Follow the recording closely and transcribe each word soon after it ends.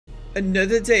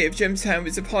Another day of Jumptown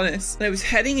was upon us, and I was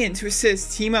heading in to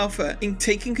assist Team Alpha in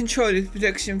taking control of the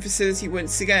production facility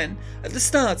once again at the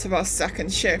start of our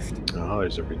second shift. Oh,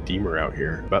 there's a Redeemer out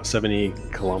here. About 70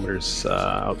 kilometers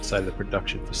outside the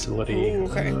production facility. Ooh,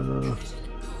 okay. I'm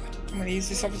going to use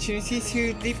this opportunity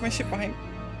to leave my ship behind.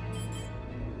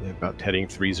 Yeah, about heading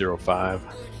 305.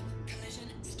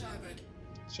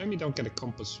 Shame you don't get a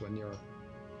compass when you're...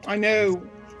 I know.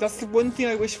 That's the one thing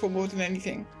I wish for more than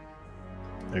anything.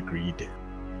 Agreed.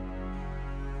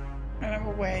 And I'm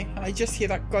away, and I just hear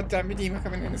that goddamn Redeemer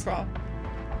coming in as well.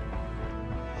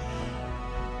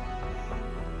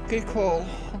 Good call.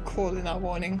 I'll call in our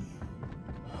warning.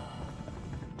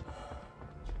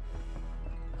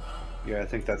 Yeah, I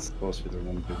think that's supposed to be the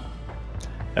one bit.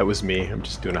 That was me. I'm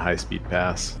just doing a high-speed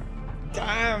pass.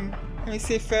 Damn. Let me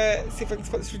see if I can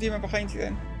spot this Redeemer behind you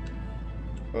then.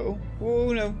 Uh-oh.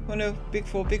 Oh no. Oh no. Big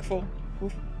fall, big fall.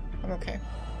 Oof. I'm okay.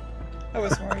 I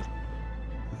was worried.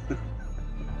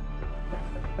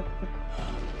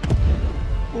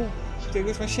 Ooh, there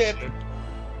goes my ship.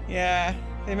 Yeah,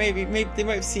 they might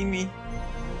have seen me.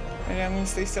 Okay, I'm gonna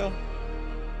stay still.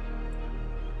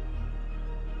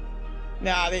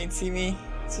 Nah, they didn't see me.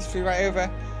 It's just flew right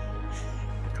over.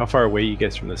 How far away are you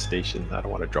guys from the station? I don't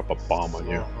want to drop a bomb on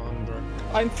you.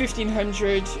 I'm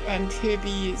 1500 and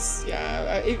Herbie is,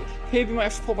 yeah, Herbie might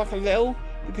have to pull back a little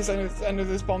because I know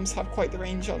those bombs have quite the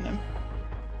range on them.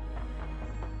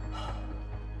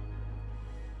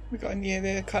 We got near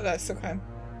the cutlass, okay.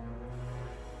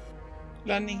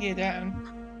 Landing gear down.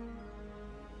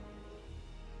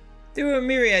 There were a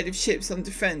myriad of ships on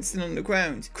defence and on the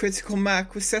ground. Critical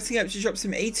Mac was setting up to drop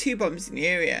some A2 bombs in the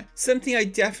area, something I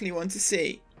definitely want to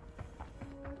see.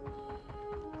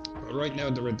 Well, right now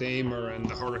the Redeemer and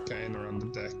the Hurricane are on the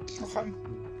deck. Okay.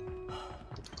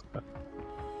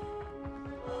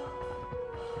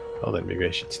 Well then maybe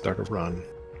I should start a run.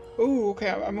 Oh, okay,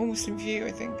 I'm almost in view,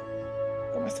 I think.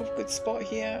 Got myself a good spot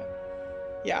here.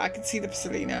 Yeah, I can see the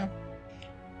facility now.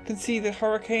 I can see the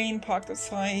Hurricane parked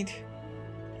outside.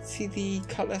 See the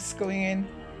cutlass going in.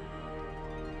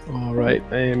 Alright,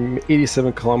 I'm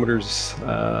 87 kilometers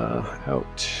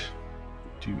out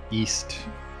due east.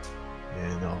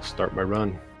 And I'll start my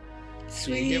run.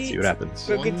 Sweet. See what happens.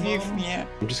 Got a good view from here.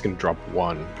 I'm just gonna drop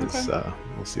one, because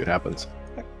we'll see what happens.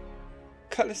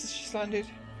 Cutlass has just landed.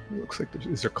 Looks like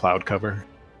is there cloud cover?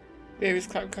 There is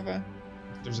cloud cover.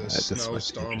 There's a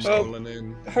snowstorm Oh, rolling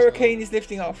in. the Hurricane is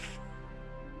lifting off.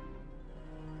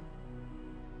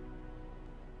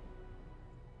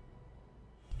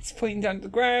 It's pointing down to the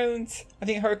ground. I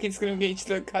think Hurricane's going to engage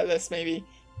the cutlass, maybe.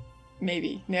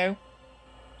 Maybe. No?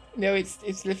 No,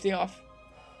 it's lifting off.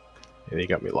 Yeah, they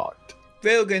got me locked.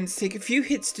 Railguns take a few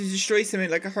hits to destroy something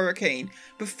like a Hurricane,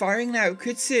 but firing now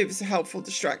could serve as a helpful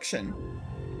distraction.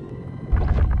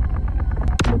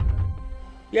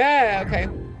 Yeah, okay.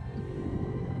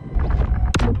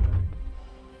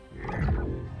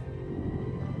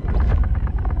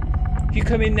 If you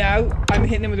come in now, I'm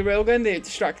hitting them with a railgun, they're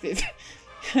distracted.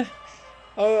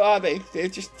 Oh, are they? They're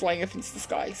just flying up into the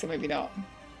sky, so maybe not.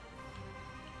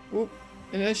 Oop,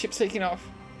 another ship's taking off.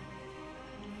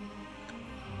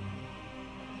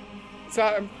 Is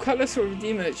that a Cutlass or a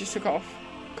Redeemer that just took off?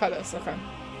 Cutlass, okay.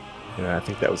 Yeah, I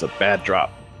think that was a bad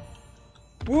drop.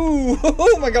 Woo!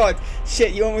 Oh my god!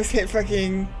 Shit, you almost hit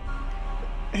fucking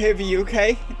Herbie, you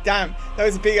okay? Damn, that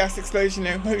was a big ass explosion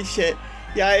now. Holy shit.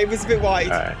 Yeah, it was a bit wide.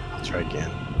 Alright, I'll try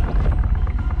again.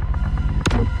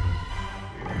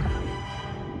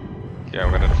 Yeah,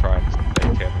 I'm gonna try and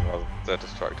take him while they're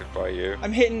distracted by you.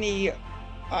 I'm hitting the...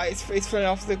 it's falling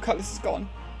off, the Cutlass is gone.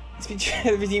 It's been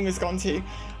the Redeemer's gone too.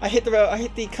 I hit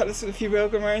the Cutlass with a few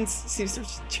railgun rounds, seems to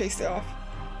have chased it off.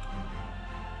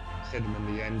 Hit them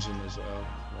in the engine as well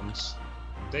once.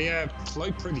 They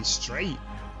fly pretty straight.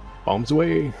 Bombs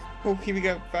away. Oh, here we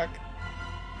go, back.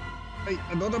 Hey,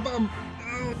 another bomb!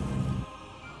 No.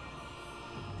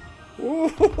 Ooh,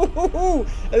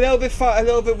 a little bit far, a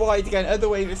little bit wide again, other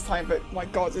way this time, but my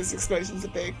god, those explosions are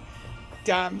big.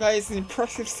 Damn, that is an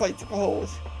impressive sight to behold.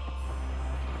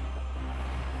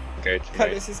 Okay,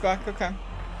 Cutlass is back, okay.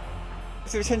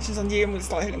 So retention's on you and we'll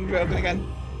start hitting the railgun again.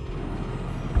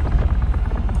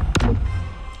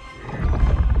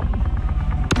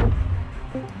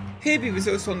 Herbie was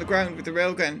also on the ground with the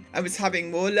railgun and was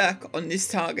having more luck on this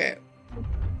target.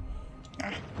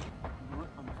 I'm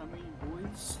coming,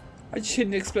 boys. I just hit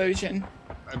an explosion.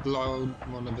 I blow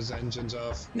one of his engines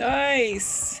off.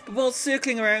 Nice! But while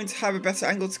circling around to have a better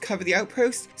angle to cover the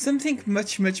outpost, something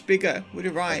much, much bigger would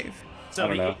arrive. So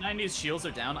the 890's shields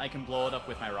are down, I can blow it up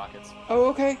with my rockets. Oh,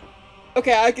 okay.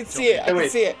 Okay, I can see it, I can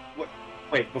see it.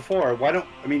 Wait, before, why don't...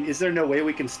 I mean, is there no way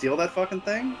we can steal that fucking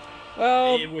thing?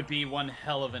 Well, It would be one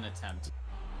hell of an attempt.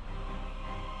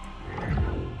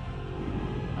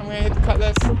 I'm gonna hit the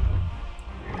cutlass.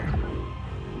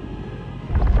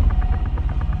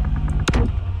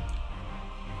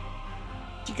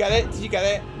 Did you get it? Did you get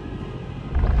it?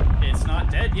 It's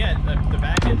not dead yet. The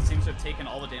back end seems to have taken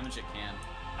all the damage it can.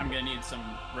 I'm gonna need some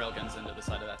railguns into the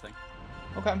side of that thing.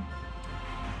 Okay.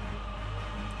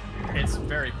 It's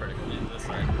very critical into the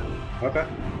side. Okay.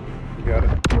 You got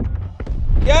it.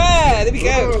 Yeah, there we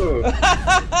go.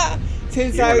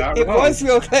 Turns You were out not it wrong. was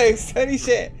real close. Holy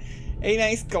shit.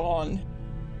 A-Nice gone.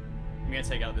 I'm gonna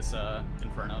take out this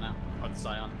Inferno now, or the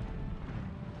Scion.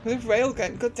 With a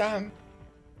railgun, god damn.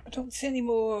 I don't see any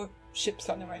more ships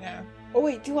on it right now. Oh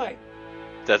wait, do I?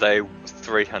 There's a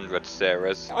 300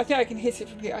 series. I think I can hit it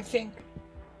from here, I think.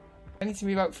 I need to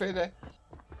move out further.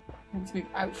 I need to move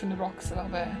out from the rocks a little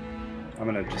bit. I'm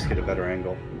gonna just get a better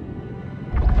angle.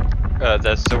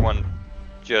 There's someone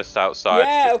just outside.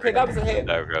 Yeah, okay, that was a hit.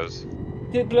 There it goes.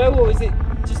 Did it blow or was it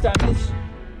just damage?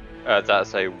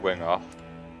 That's a wing off.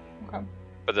 Okay.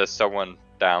 But there's someone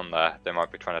down there. They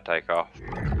might be trying to take off.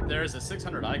 There's a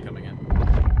 600i coming in.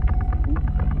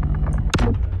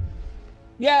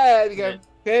 Yeah, there we go.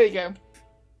 There we go.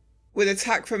 With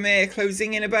attack from air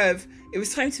closing in above, it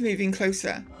was time to move in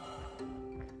closer.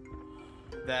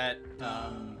 That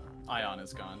Ion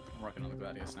is gone. I'm working on the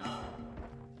Gladius now.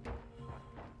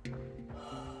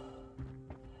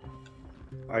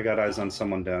 I got eyes on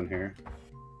someone down here.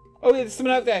 Oh yeah, there's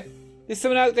someone out there. There's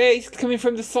someone out there. He's coming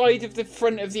from the side of the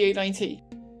front of the 890.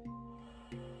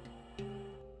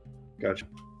 Gotcha.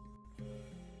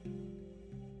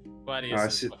 Gladius I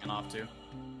is see. looking off too.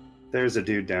 There's a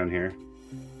dude down here.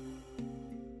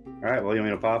 Alright, well, you want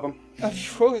me to pop him?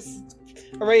 Of course.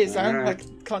 Array is down. Alright.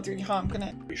 Like, can't do any harm, can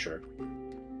it? You sure?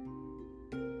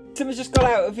 Someone just got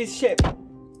out of his ship.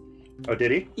 Oh,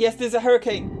 did he? Yes, there's a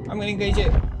hurricane. I'm going to engage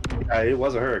it. It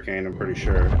was a hurricane, I'm pretty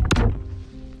sure.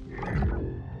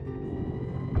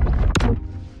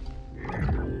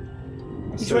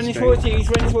 He's running towards you. He's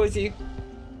running towards you.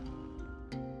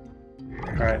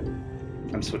 Alright.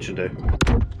 I'm switching to...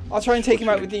 I'll try and take him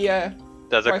out with the,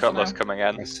 There's a rifle cutlass now. coming I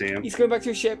in. see him. He's going back to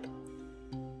his ship.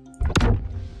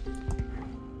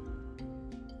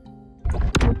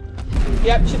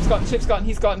 Yep, ship's gone. Ship's gone.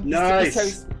 He's gone. Nice. He's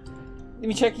toast. Let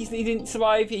me check. He didn't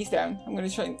survive. He's down. I'm going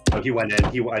to try and... Oh, he went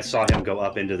in. I saw him go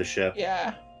up into the ship.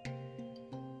 Yeah.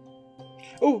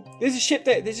 Oh, there's a ship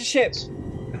there. There's a ship. It's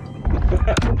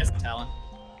a Talon.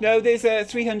 No, there's a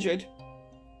 300.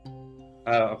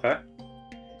 Okay.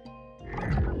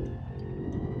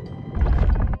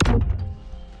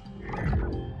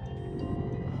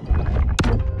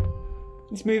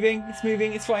 It's moving. It's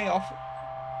moving. It's flying off.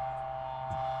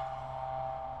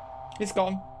 It's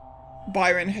gone.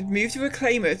 Byron had moved a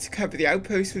reclaimer to cover the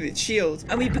outpost with its shield,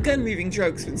 and we began moving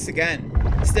drugs once again.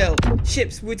 Still,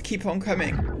 ships would keep on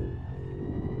coming.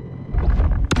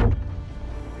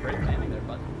 Great landing there,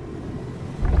 bud.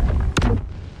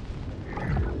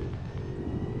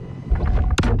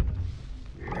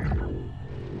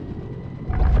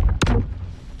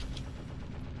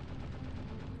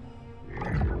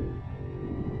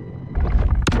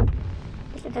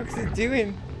 What the fuck is it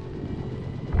doing?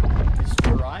 He's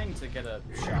trying to get a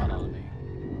shot on me.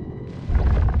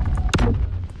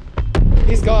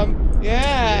 He's gone.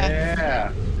 Yeah.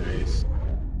 Yeah. Nice.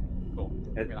 Cool.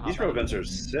 I'm gonna These hop out. railguns are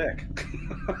sick.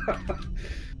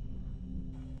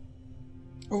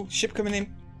 Oh, ship coming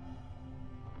in.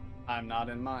 I'm not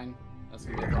in mine. That's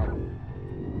gonna be a problem.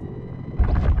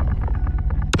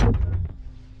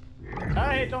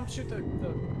 Hey, don't shoot the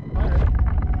pirate.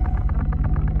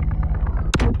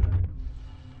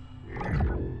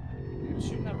 You're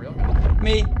shooting that railgun.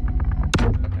 Me.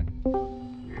 Okay.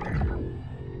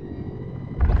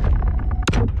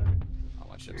 Oh,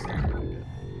 my ship's not looking good.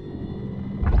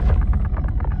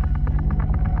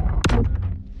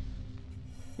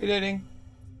 Reloading.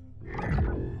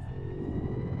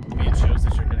 To me, it shows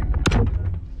that you're hitting the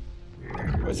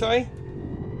What, sorry?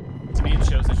 To me, it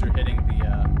shows that you're hitting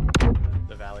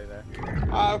the valley there.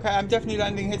 Ah, okay, I'm definitely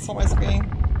landing hits on my screen.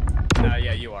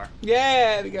 Yeah, you are.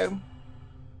 Yeah, there we go.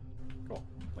 Cool.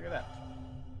 Look at that.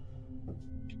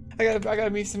 I gotta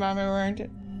move some ammo around it.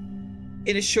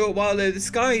 In a short while though, the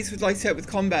skies would light up with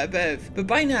combat above, but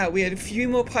by now we had a few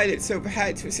more pilots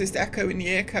overhead to assist Echo in the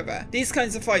air cover. These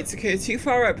kinds of fights occur too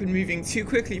far up and moving too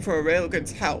quickly for a railgun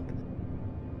to help.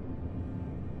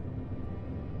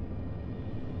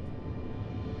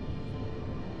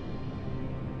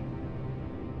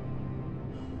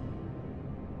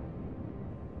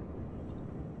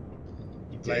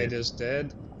 Blade is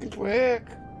dead. Good work.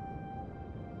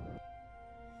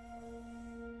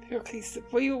 Hercules,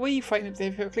 what are you fighting up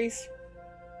there, Hercules?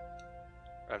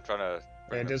 I'm trying to.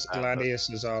 Yeah, this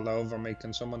Gladius is all over me.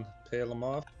 Can someone peel him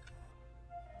off?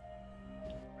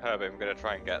 Herbie, I'm gonna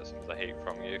try and get some of the heat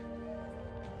from you.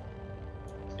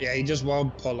 Yeah, he just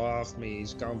won't pull off me.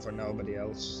 He's going for nobody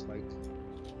else. Like,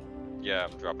 Yeah,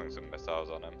 I'm dropping some missiles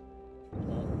on him.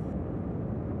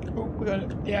 Oh, we got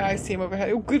it. Yeah, I see him overhead.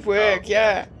 Oh, good work.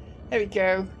 Yeah. There we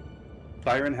go.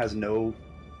 Byron has no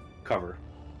cover,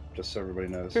 just so everybody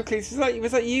knows. Hercules,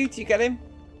 was that you? Did you get him?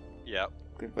 Yep.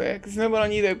 Good work. There's no one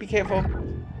on you though. Be careful.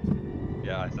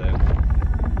 Yeah, I see him.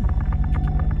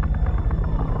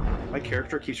 My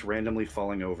character keeps randomly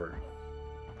falling over.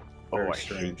 Very I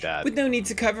strange. hate that. With no need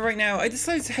to cover right now, I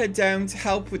decided to head down to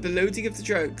help with the loading of the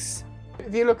drugs.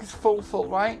 If you look, it's full,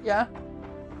 right? Yeah?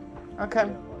 Okay.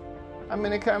 I'm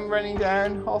gonna come running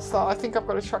down. I'll start. I think I've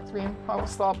got a tractor beam. I will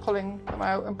start pulling them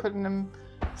out and putting them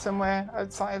somewhere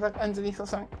outside, like underneath or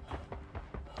something.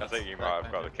 I think you might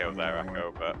have got the kill there,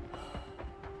 Echo, but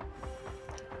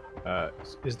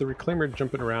Is the reclaimer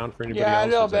jumping around for anybody Yeah, else? a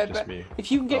little or is that bit, just but me? if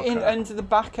you can get in Okay. under the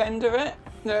back end of it,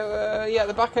 yeah,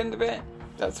 the back end of it,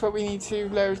 that's what we need to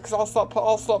load. Because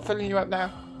I'll start filling you up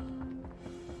now.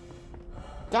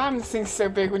 Damn, this thing's so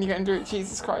big when you get into it.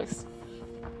 Jesus Christ.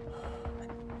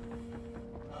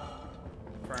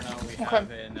 Inferno, we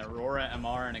have an Aurora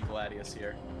MR and a Gladius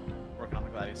here. Working on the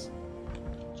Gladius.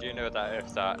 do you know that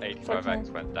if that 85X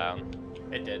went down,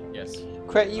 It did, yes.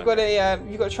 Cret, you got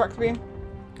a tractor beam?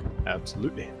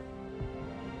 Absolutely.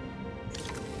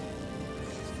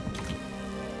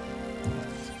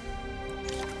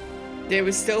 There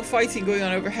was still fighting going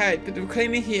on overhead, but the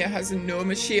Reclaimer here has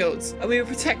enormous shields, and we were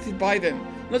protected by them.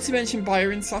 Not to mention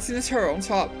Byron sat in a turret on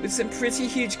top, with some pretty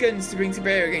huge guns to bring to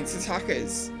bear against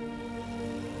attackers.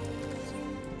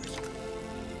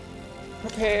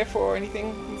 Prepare for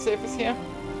anything on the surface here?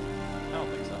 I don't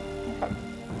think so. Okay.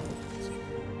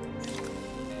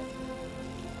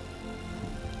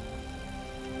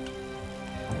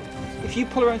 If you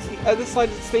pull around to the other side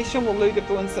of the station, we'll load up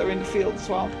the ones that are in the field as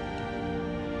well.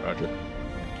 Roger.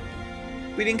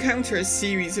 We'd encounter a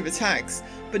series of attacks,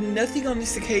 but nothing on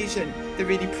this occasion that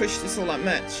really pushed us all that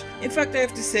much. In fact, I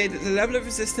have to say that the level of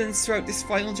resistance throughout this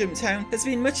final Jumptown has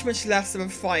been much less of a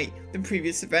fight than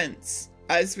previous events.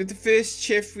 As with the first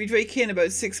shift, we'd rake in about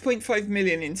 6.5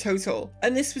 million in total,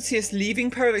 and this would see us leaving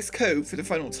Paradise Cove for the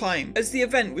final time, as the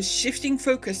event was shifting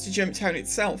focus to Jumptown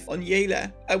itself on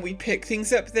Yala, and we pick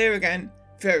things up there again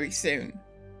very soon.